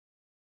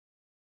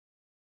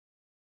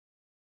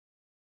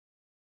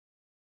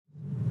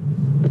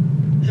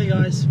Hey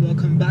guys,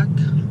 welcome back.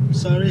 I'm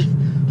sorry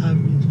I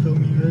haven't been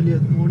filming earlier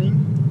in the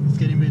morning. It's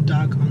getting a bit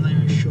dark. I'm not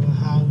even sure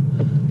how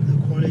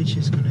the quality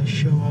is going to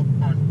show up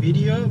on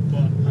video, but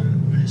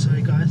I'm really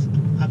sorry guys.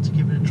 I have to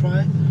give it a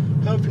try.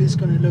 Hopefully it's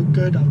going to look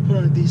good. I've put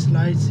on these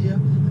lights here.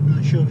 I'm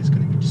not sure if it's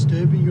going to be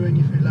disturbing you or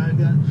anything like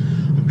that.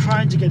 I'm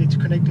trying to get it to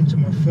connect into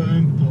my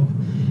phone,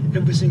 but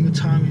every single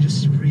time it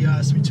just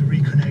re-asks me to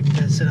reconnect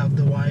and set up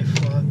the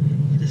Wi-Fi.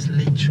 It is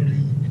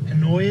literally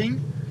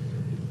annoying.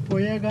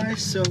 But yeah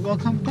guys, so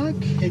welcome back.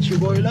 It's your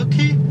boy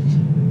Lucky,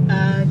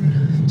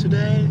 and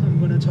today I'm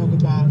going to talk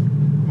about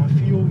my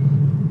fuel,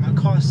 my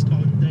cost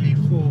on the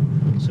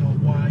A4, so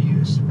why I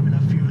use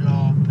a fuel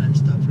up and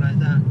stuff like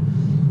that.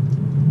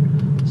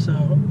 So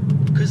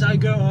because I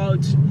go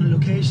out on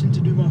location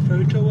to do my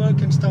photo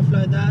work and stuff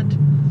like that,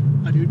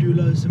 I do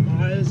loads of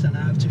miles and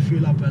I have to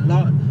fuel up a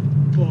lot.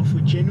 But for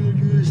general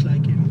use,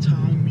 like in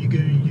town, you go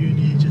to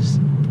uni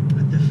just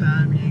with the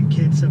family and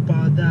kids,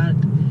 about that,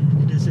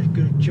 it does a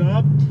good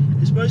job.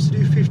 It's supposed to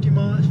do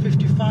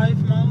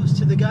 55 miles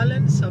to the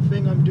gallons. I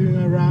think I'm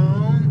doing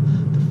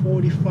around the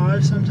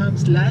 45,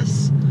 sometimes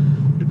less,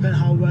 depending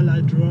how well I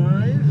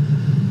drive.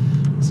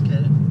 Let's get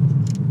it.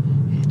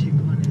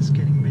 81 is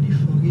getting really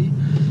foggy.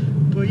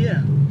 But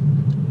yeah,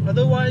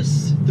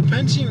 otherwise,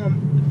 depending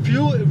on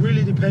fuel, it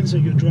really depends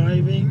on your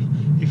driving.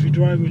 If you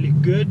drive really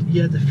good,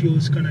 yeah, the fuel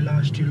is gonna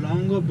last you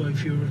longer. But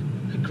if you're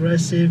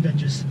aggressive and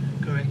just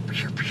going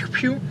pew pew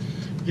pew,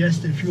 yes,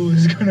 the fuel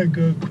is gonna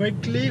go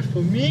quickly.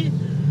 For me,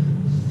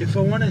 if I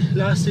want to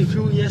last the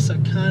fuel, yes, I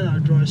can. I'll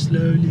drive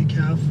slowly,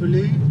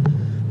 carefully.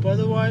 But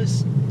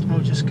otherwise, I'll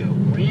just go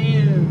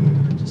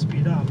wham, just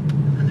speed up,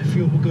 and the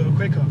fuel will go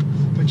quicker,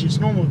 which is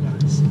normal,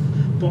 guys.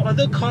 But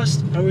other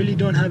costs, I really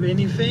don't have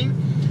anything,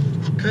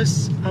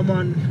 because I'm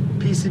on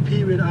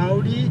PCP with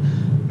Audi.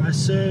 My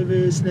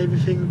service and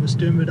everything was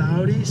done with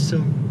Audi,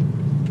 so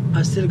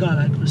I still got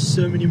like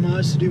so many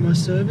miles to do my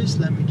service.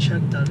 Let me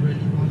check that really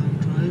while I'm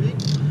driving.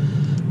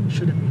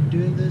 Shouldn't be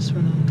doing this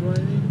when I'm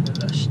driving,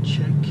 but let's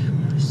check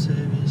my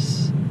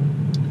service.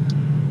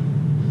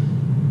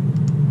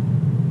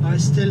 I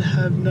still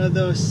have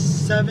another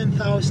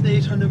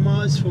 7,800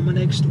 miles for my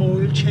next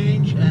oil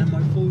change, and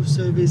my full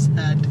service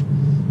at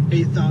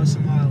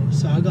 8,000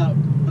 miles. So I got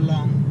a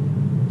long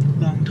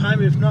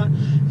time. If not,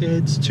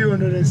 it's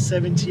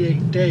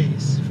 278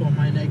 days for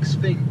my next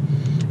thing.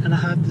 And I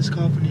had this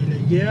car for nearly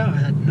a year. I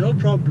had no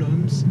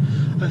problems.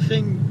 I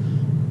think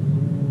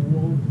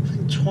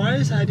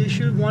twice I had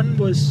issues. One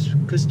was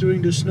because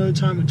during the snow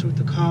time I took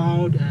the car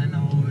out and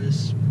I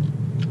was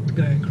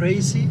going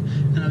crazy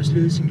and I was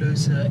losing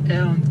loads of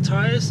air on the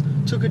tires.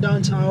 Took it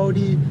down to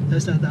Audi.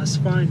 That's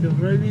fine, don't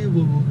worry,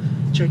 we'll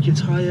check your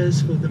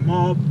tires for the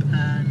mob,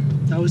 and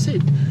that was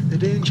it. They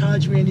didn't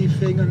charge me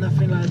anything or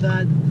nothing like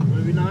that.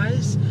 Very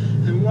nice.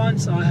 And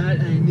once I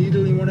had a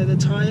needle in one of the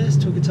tires,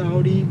 took it to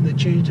Audi, they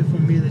changed it for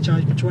me. They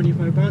charged me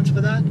 £25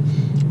 for that.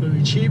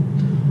 Very cheap.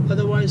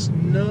 Otherwise,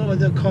 no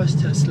other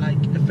cost has like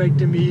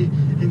affected me.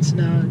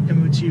 Internal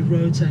MOT,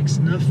 road tax,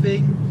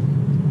 nothing.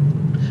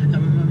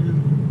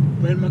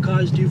 And when my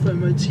car is due for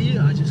MOT,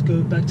 I just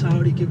go back to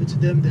Audi, give it to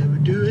them, they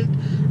will do it.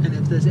 And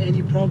if there's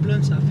any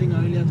problems, I think I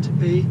only have to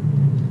pay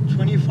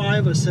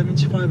 25 or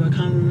 75, I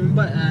can't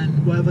remember,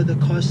 and whatever the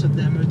cost of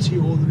the MOT,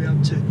 all the way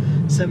up to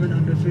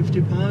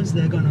 £750,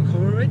 they're gonna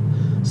cover it.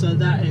 So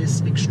that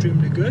is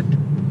extremely good.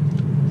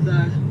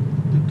 The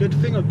good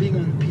thing of being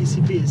on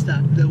PCP is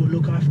that they will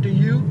look after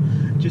you,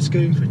 just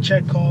going for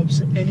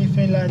checkups,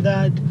 anything like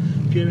that.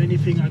 If you have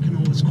anything, I can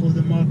always call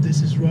them up.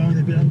 This is wrong,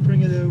 they'll be like,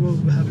 bring it over,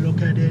 we'll have a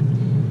look at it.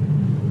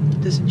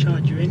 Doesn't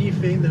charge you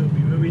anything. That would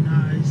be very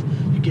nice.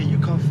 You get your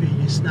coffee,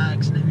 your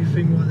snacks and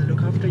everything while they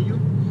look after you.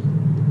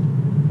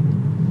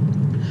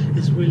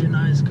 It's really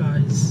nice,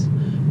 guys.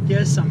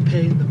 Yes, I'm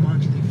paying the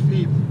monthly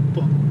fee,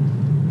 but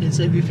it's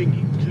everything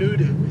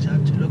included, which I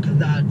have to look at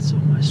that. So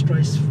my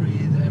stress-free,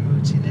 the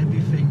MOT and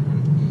everything,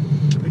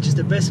 which is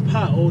the best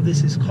part. All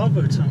this is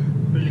covered, so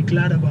I'm really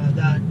glad about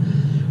that.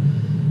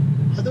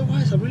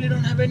 Otherwise, I really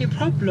don't have any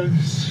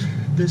problems.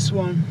 This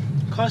one,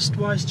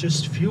 cost-wise,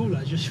 just fuel.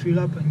 I just fuel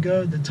up and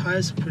go. The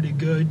tires are pretty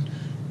good.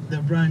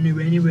 They're brand new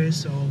anyway,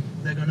 so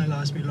they're gonna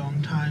last me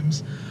long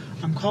times.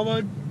 I'm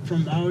covered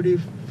from Audi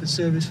for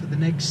service for the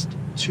next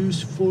 2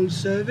 full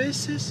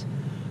services,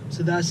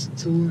 so that's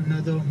till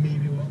another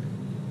maybe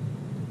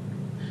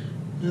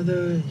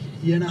another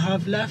year and a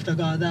half left. I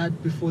got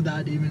that before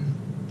that, even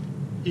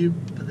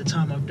by the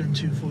time I've done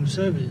 2 full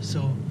service.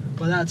 So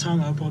by that time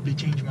I'll probably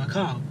change my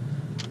car,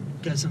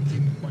 get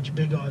something much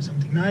bigger or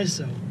something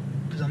nicer,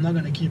 because I'm not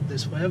gonna keep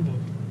this forever.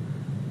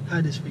 I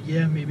had this for a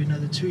year, maybe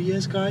another 2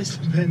 years, guys.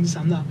 Depends.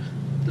 I'm not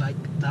like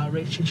that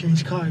rich to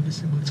change car every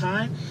single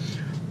time.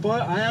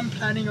 But I am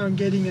planning on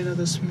getting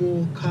another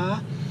small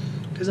car,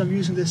 because I'm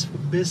using this for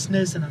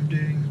business and I'm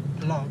doing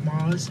a lot of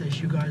miles.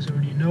 As you guys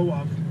already know,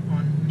 I'm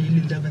on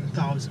nearly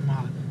 11,000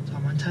 miles. So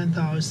I'm on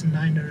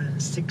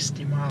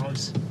 10,960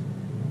 miles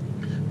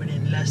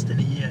within less than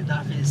a year.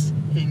 That is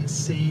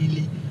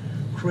insanely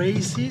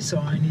crazy. So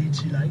I need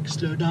to like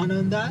slow down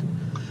on that.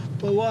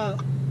 But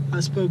what I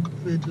spoke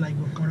with like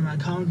one of my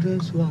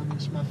accountants who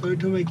was my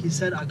photo week. He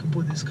said I can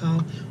put this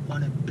car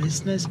on a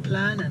business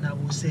plan and that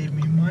will save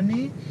me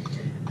money.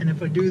 And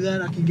if I do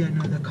that, I can get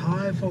another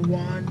car if I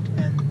want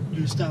and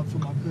use that for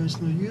my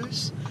personal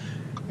use,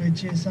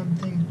 which is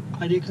something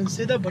I did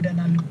consider. But then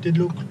I did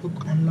look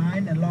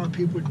online. A lot of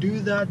people do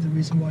that. The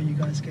reason why you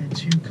guys get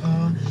 2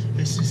 cars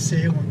is to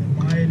save on the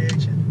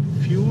mileage,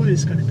 and fuel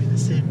is going to be the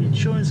same.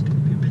 Insurance is going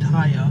to be a bit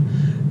higher,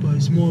 but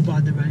it's more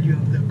about the value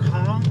of the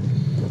car.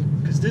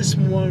 Because this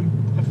one,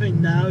 I think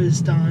now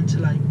is down to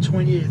like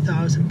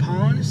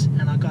 £28,000,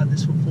 and I got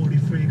this for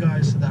 43,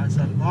 guys. So that's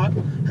a lot.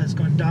 Has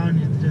gone down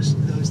in just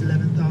those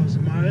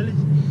 11,000 miles,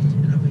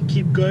 and if we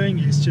keep going,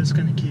 it's just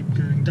going to keep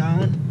going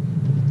down.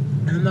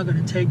 And I'm not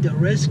going to take the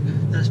risk.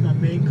 That's my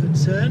main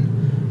concern.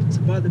 It's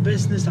about the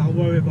business. I'll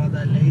worry about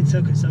that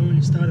later, because I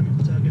only started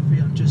my photography.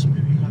 I'm just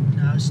moving up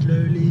now,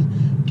 slowly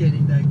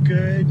getting that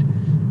good.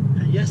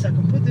 And yes, I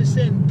can put this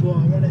in, but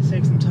I want to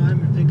take some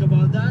time and think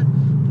about that.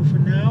 But for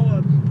now,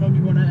 I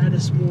probably want to add a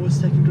small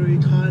secondary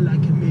car,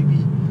 like maybe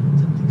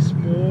something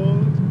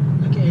small,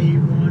 like an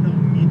A1 or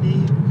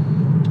Mini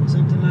or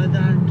something like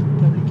that.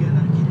 Probably get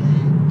like a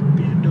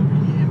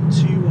BMW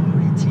M2 or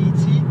a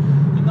TT.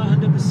 I'm not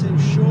 100%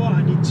 sure.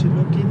 I need to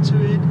look into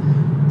it,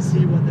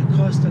 see what the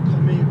costs are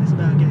coming. If it's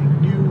about getting a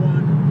new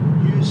one,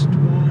 used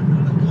one,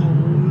 or like how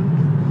old,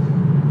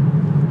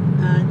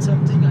 and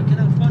something I can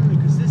have fun with,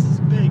 because this is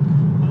big.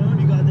 I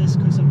only got this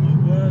because of my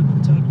work,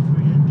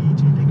 photography and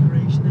DJ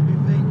decoration,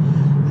 everything.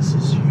 This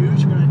is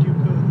huge. When I do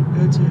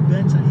go to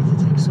events, I need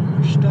to take so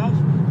much stuff.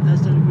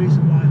 That's the only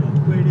reason why I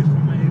upgraded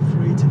from my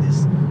A3 to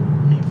this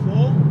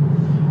A4,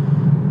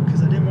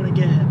 because I didn't want to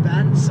get a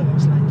van, so I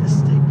was like, let's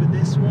stick with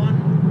this one.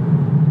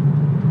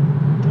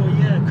 But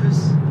yeah,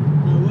 because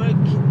my work,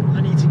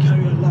 I need to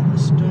carry a lot of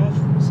stuff,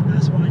 so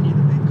that's why I need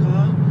a big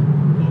car.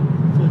 But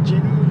for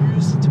general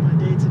use to my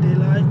day-to-day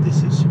life,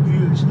 this is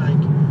huge. Like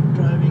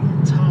driving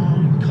in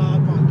town, car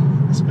park,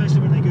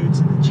 especially when I go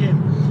to the gym.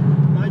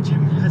 My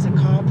gym has a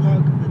car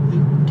park, but the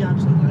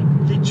gaps are like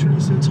literally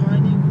so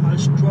tiny. I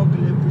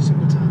struggle every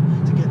single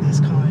time to get this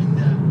car in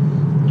there.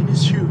 It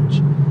is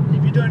huge.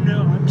 If you don't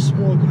know, I'm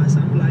small, guys.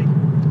 I'm like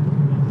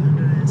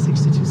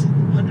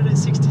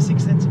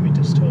 166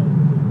 centimeters tall.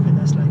 I think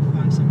that's like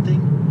 5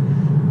 something.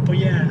 But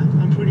yeah,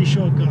 I'm pretty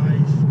sure,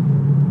 guys,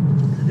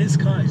 this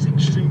car is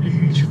extremely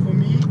huge for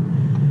me.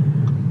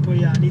 But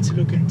yeah, I need to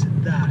look into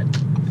that.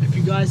 If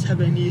you guys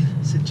have any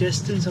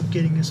suggestions of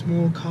getting a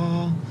small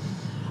car,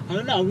 I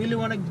don't know, I really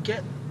want to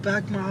get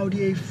back my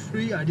Audi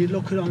A3. I did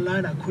look it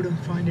online, I couldn't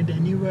find it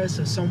anywhere,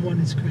 so someone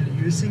is currently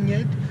using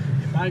it.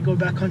 It might go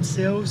back on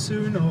sale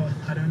soon, or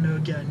I don't know,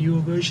 get a newer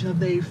version of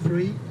the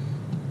A3.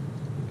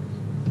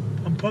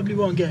 I probably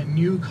won't get a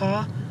new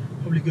car,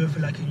 probably go for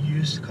like a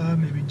used car,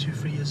 maybe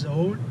 2-3 years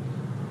old.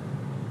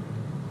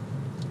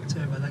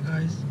 Sorry about that,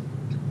 guys.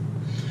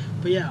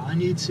 But yeah, I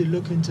need to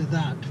look into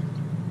that.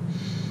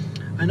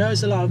 I know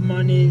it's a lot of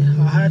money.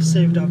 I have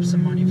saved up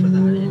some money for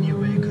that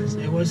anyway, because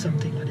it was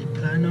something I didn't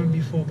plan on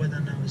before. But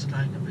then I was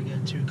like, if I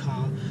get 2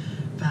 cars,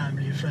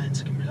 family,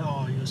 friends can be like,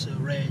 oh, you're so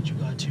rich, you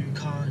got 2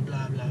 cars,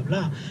 blah blah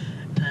blah.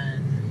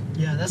 And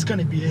yeah, that's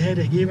gonna be a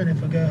headache. Even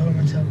if I go home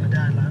and tell my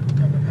dad, like,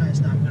 tell my parents,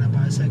 now I'm gonna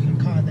buy a second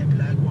car, they'll be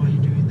like, why are you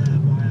doing that?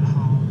 Buy a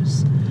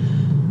house.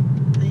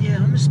 And yeah,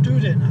 I'm a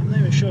student. I'm not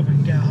even sure if I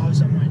can get a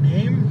house on my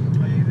name,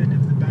 or even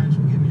if the banks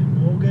will give me a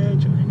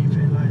mortgage or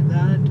anything like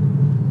that.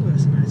 Oh,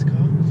 that's a nice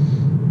car.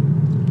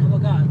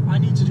 God, I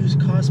need to do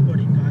car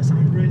spotting, guys.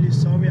 I'm really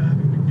sorry I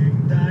haven't been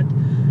doing that.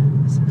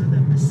 There's another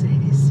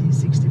Mercedes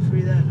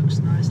C63 there. It looks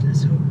nice.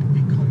 Let's hope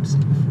it comes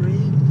in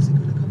free. Is it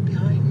going to come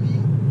behind me?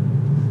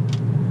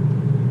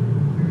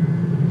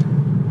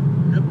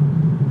 Nope.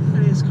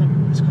 It is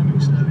coming. It's coming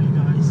slowly,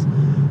 guys.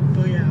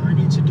 But yeah, I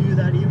need to do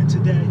that. Even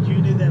today at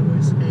uni, there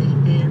was a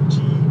AMG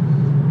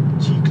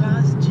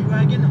G-Class,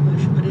 G-Wagon. I'm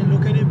not sure. I didn't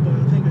look at it, but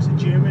I think it's a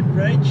German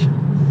reg.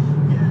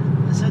 Yeah,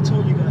 as I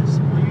told you guys,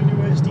 my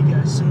university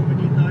gets so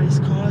many nice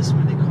cars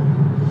when they come.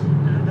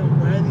 And I don't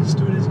know where these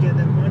students get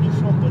their money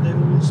from, but they're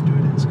all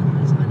students,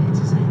 guys. I need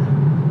to say that.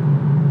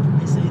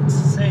 It's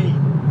insane,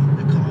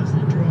 the cars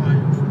they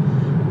drive.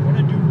 What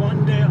I do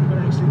one day, I'm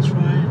gonna actually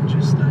try and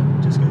just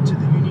go to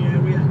the uni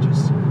area and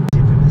just see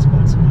if we can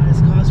spot some nice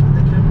cars with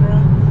the camera.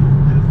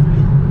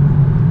 Hopefully.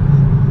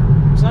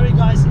 Sorry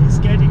guys, it's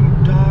getting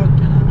dark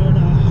and I don't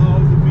know how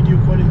the video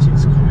quality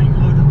is coming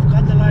out. I've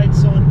got the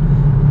lights on.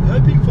 I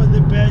hope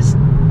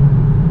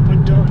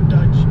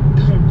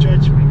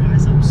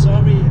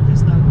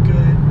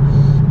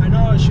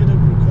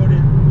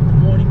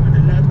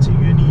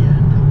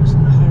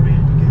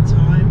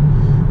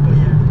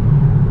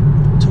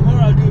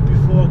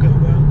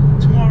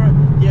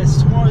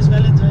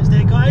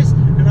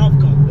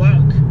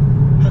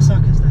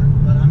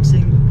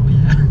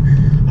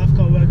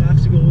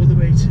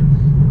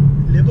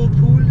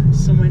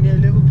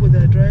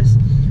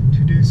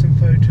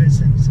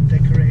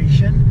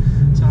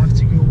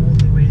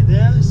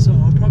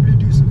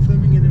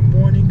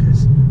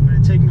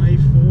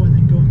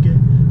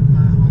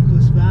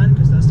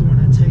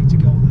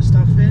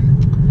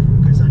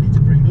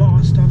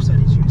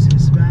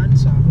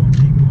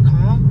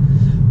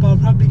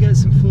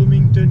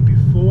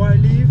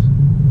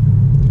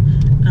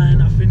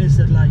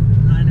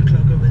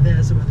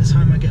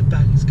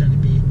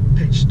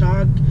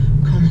dark,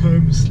 come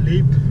home,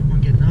 sleep,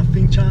 won't get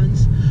nothing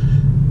chance.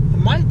 I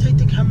might take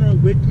the camera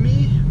with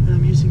me when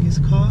I'm using his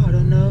car, I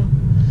don't know.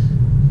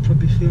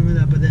 Probably filming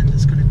that, but then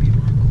there's gonna be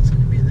my uncle's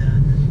gonna be there,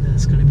 and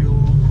that's gonna be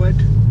all awkward,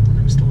 and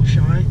I'm still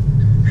shy.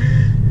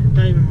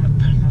 Not even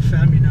my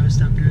family knows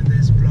that I'm doing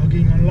this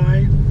vlogging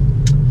online.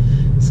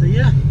 So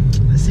yeah,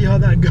 let's see how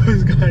that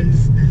goes,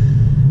 guys.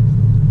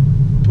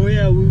 But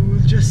yeah, we'll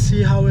just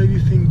see how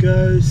everything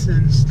goes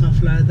and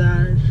stuff like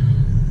that.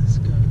 Let's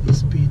go with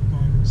speed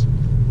bumps.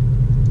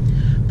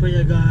 But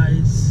yeah,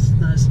 guys,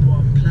 that's what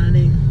I'm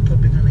planning.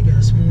 Probably gonna get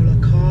a smaller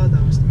car.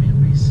 That was the main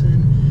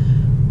reason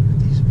with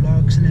these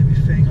vlogs and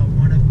everything. I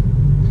want to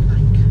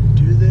like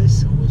do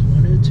this. I always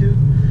wanted to.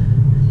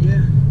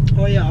 Yeah.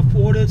 Oh yeah, I've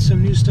ordered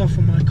some new stuff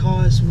for my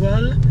car as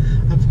well.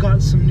 I've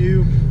got some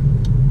new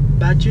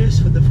badges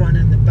for the front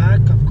and the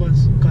back. I've got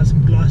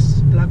some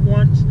glass black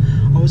ones.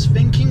 I was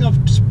thinking of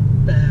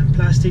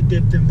plastic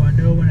dip them, but I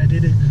know when I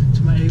did it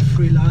to my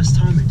A3 last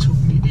time, it took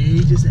me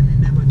ages and it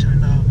never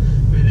turned out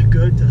really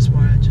good. That's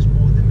why I just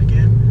bought them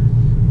again.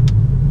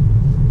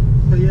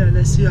 But yeah,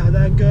 let's see how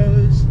that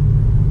goes.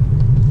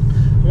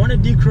 I want to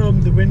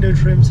dechrome the window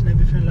trims and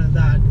everything like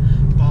that,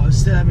 but I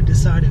still haven't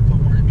decided if I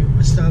want to do it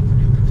myself or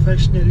do it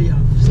professionally.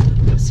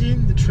 I've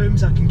seen the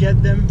trims. I can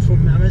get them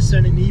from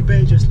Amazon and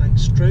eBay, just like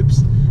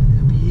strips.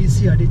 It'll be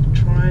easy. I did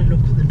try and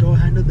look for the door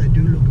handle. They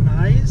do look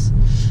nice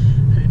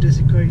and it does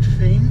a great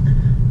thing.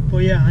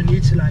 But yeah, I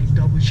need to like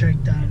double check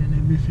that and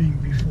everything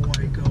before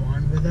I go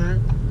on with that.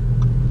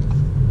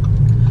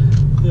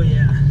 But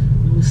yeah,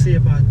 we'll see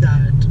about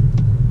that.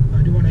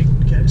 I do want to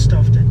get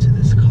stuff into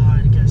this car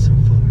and get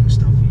some filming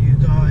stuff for you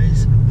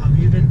guys. I've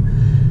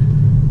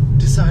even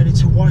decided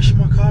to wash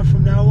my car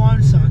from now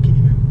on, so I can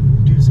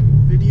even do some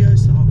more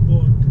videos. So I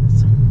bought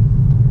some,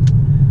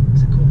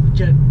 what's it called,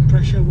 jet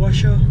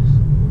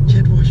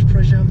wash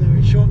pressure, I'm not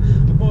really sure.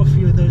 I bought a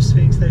few of those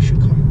things. They should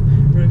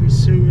come very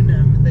soon,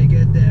 and when they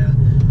get there,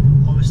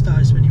 I will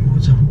start spending more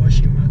time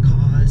washing my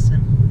cars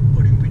and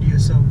putting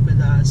videos up with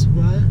that as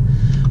well.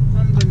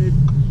 What I'm gonna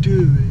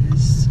do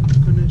is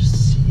I'm gonna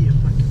see if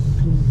I can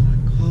pull my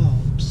car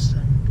up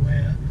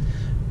somewhere.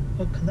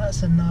 Look,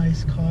 that's a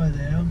nice car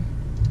there.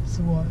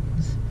 So what?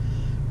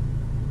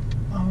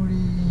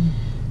 Audi,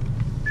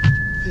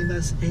 I think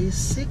that's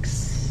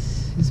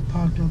A6. He's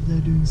parked up there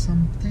doing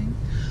something.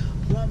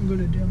 What I'm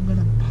gonna do, I'm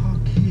gonna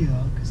park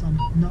here because I'm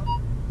not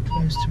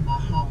close to my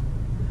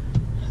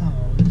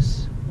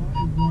house. What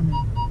I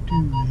wanna do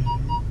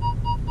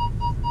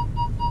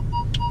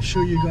is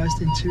show you guys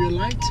the interior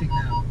lighting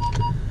now.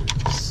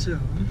 So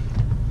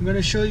I'm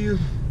gonna show you,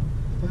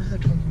 what was I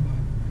talking about?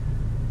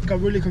 I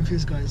got really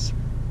confused, guys.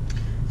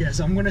 Yeah,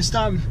 so I'm gonna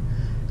start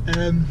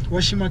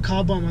washing my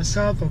car by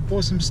myself. I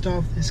bought some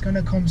stuff. It's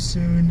gonna come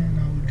soon, and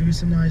I will do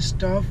some nice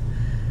stuff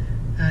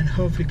and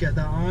hopefully get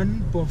that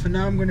on. But for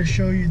now, I'm gonna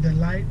show you the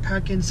light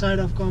pack inside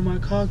I've got in my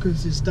car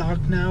because it's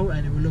dark now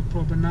and it will look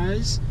proper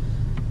nice.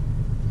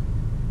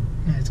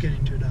 No, it's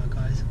getting too dark,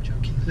 guys. I'm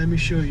joking. Let me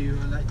show you.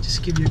 I'll like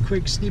just give you a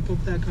quick snip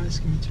of that, guys.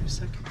 Give me 2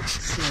 seconds.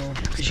 So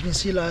as you can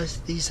see, guys,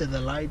 these are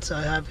the lights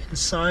I have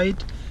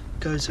inside. It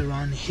goes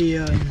around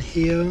here and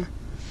here,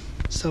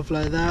 stuff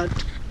like that.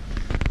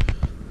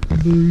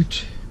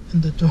 Boot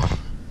and the door.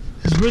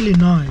 It's really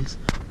nice.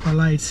 My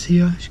lights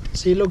here, as you can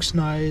see, it looks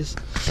nice.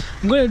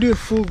 I'm gonna do a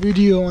full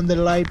video on the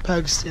light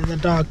packs in the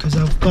dark because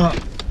I've got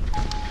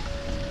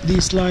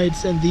these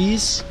lights and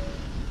these,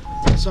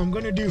 so I'm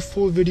gonna do a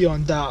full video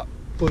on that.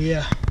 But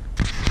yeah,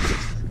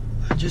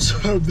 I just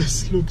hope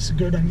this looks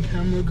good on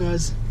camera,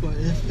 guys. But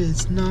if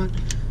it's not,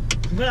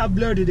 I'm gonna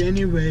upload it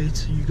anyway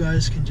so you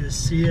guys can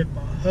just see it.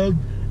 But I hope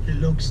it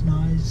looks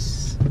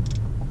nice,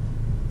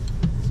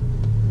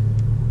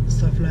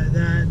 stuff like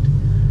that.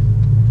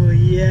 But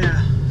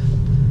yeah,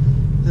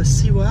 let's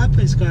see what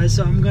happens, guys.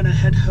 So I'm gonna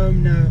head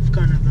home now. I've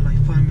got another like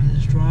 5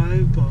 minutes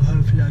drive, but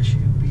hopefully I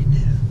should be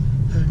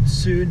home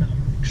soon.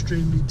 I'm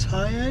extremely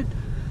tired.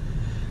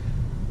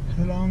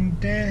 A long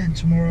day, and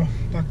tomorrow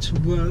back to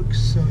work,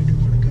 so I do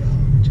want to go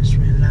home and just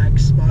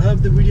relax. But I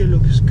hope the video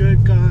looks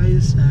good,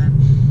 guys,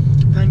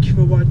 and thank you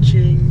for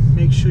watching.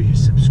 Make sure you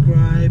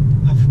subscribe.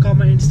 I've got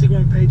my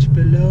Instagram page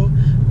below.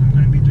 I'm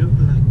going to be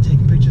like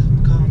taking pictures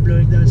of the car and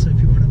uploading that, so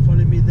if you want to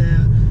follow me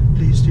there,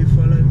 please do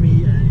follow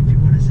me. And if you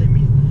want to send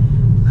me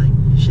like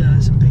share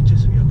some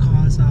pictures of your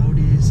cars,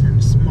 Audis and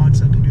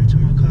mods I can do to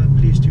my car,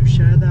 please do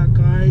share that,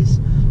 guys.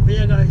 But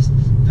yeah, guys,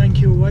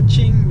 thank you for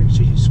watching. Make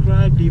sure you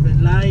subscribe, leave a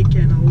like,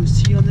 and I will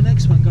see you on the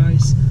next one,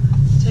 guys.